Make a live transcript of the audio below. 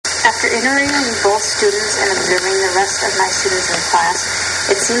interviewing both students and observing the rest of my students in class,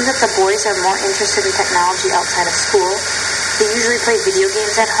 it seems that the boys are more interested in technology outside of school. They usually play video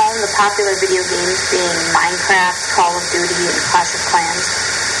games at home, the popular video games being Minecraft, Call of Duty, and Clash of Clans.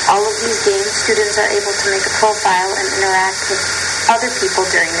 All of these games, students are able to make a profile and interact with other people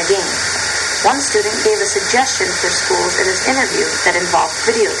during the game. One student gave a suggestion for schools in his interview that involved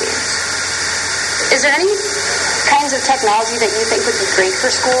video games. Is there any kinds of technology that you think would be great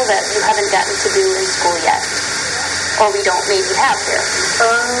for school that you haven't gotten to do in school yet? Or we don't maybe have here?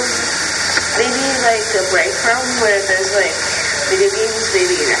 Maybe like a break room where there's like video games,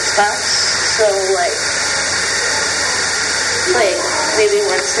 maybe an Xbox. So like maybe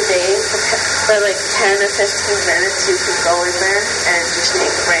once a day for like 10 or 15 minutes you could go in there and just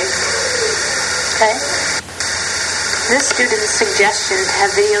take a break. Okay. This student's suggestion to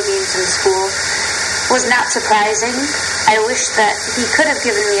have video games in school was not surprising. I wish that he could have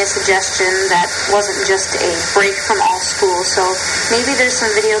given me a suggestion that wasn't just a break from all school, so maybe there's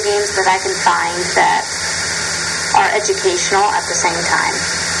some video games that I can find that are educational at the same time.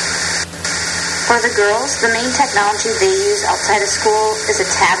 For the girls, the main technology they use outside of school is a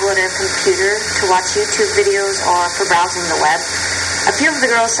tablet or computer to watch YouTube videos or for browsing the web. A few of the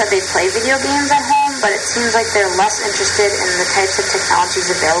girls said they play video games at home, but it seems like they're less interested in the types of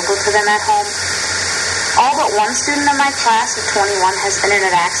technologies available to them at home. All but one student in my class of 21 has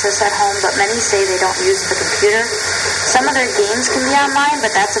internet access at home, but many say they don't use the computer. Some of their games can be online,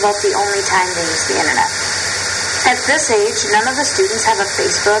 but that's about the only time they use the internet. At this age, none of the students have a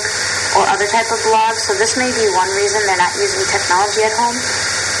Facebook or other type of blog, so this may be one reason they're not using technology at home.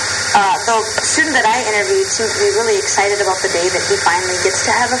 The student that I interviewed seemed to be really excited about the day that he finally gets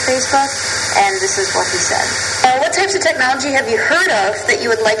to have a Facebook, and this is what he said. What types of technology have you heard of that you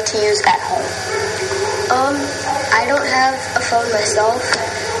would like to use at home? I don't have a phone myself.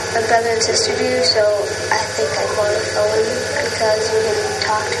 My brother and sister do, so I think I'd want a phone because you can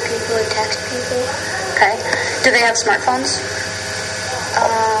talk to people and text people. Okay. Do they have smartphones?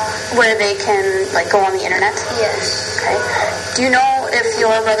 Where they can, like, go on the internet? Yes. Okay. Do you know if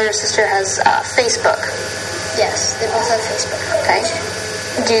your brother or sister has Facebook? Yes, they both have Facebook. Okay.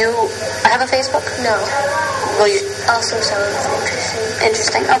 Do you have a Facebook? No. Well, you also sounds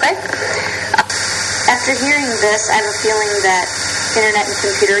interesting. Okay. After hearing this, I have a feeling that internet and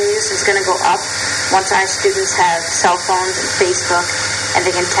computer use is going to go up once our students have cell phones and Facebook and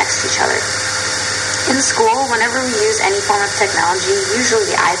they can text each other. In school, whenever we use any form of technology, usually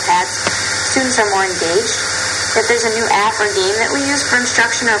the iPads, students are more engaged. If there's a new app or game that we use for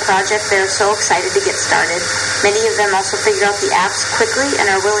instruction or project, they're so excited to get started. Many of them also figure out the apps quickly and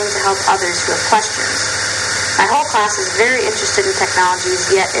are willing to help others who have questions. My whole class is very interested in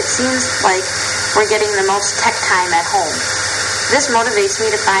technologies, yet it seems like we're getting the most tech time at home. This motivates me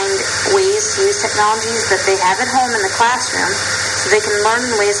to find ways to use technologies that they have at home in the classroom so they can learn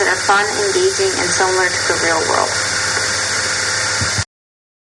in ways that are fun, engaging, and similar to the real world.